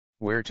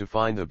Where to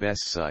find the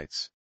best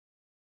sites.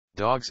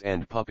 Dogs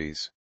and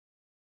puppies.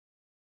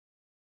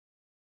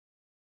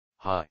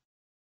 Hi.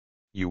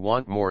 You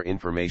want more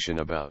information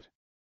about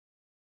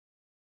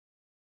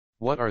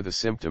what are the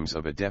symptoms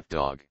of a deaf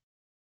dog?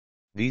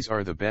 These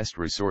are the best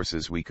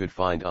resources we could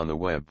find on the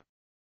web.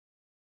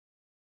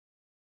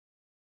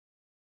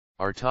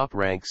 Our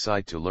top-ranked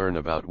site to learn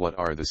about what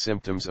are the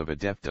symptoms of a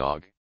deaf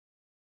dog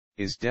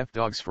is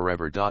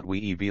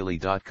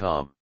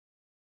deafdogsforever.weebly.com.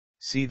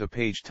 See the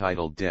page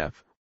titled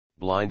Deaf,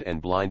 Blind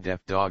and Blind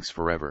Deaf Dogs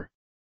Forever.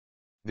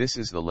 This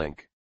is the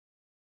link.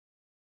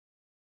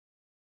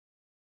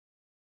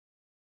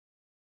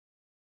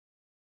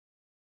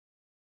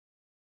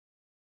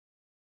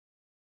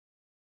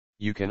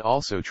 You can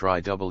also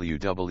try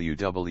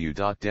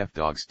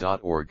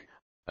www.deafdogs.org,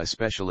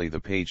 especially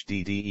the page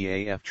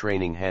DDEAF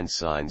Training Hand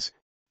Signs,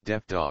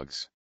 Deaf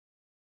Dogs.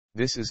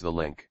 This is the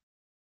link.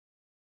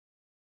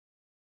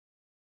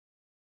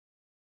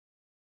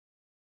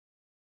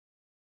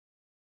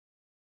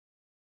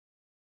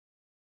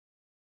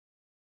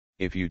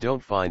 If you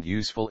don't find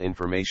useful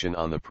information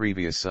on the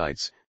previous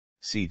sites,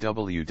 see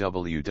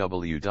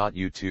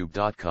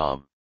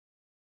www.youtube.com.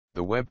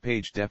 The web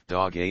page Deaf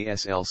Dog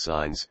ASL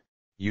Signs,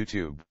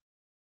 YouTube.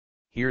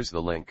 Here's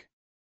the link.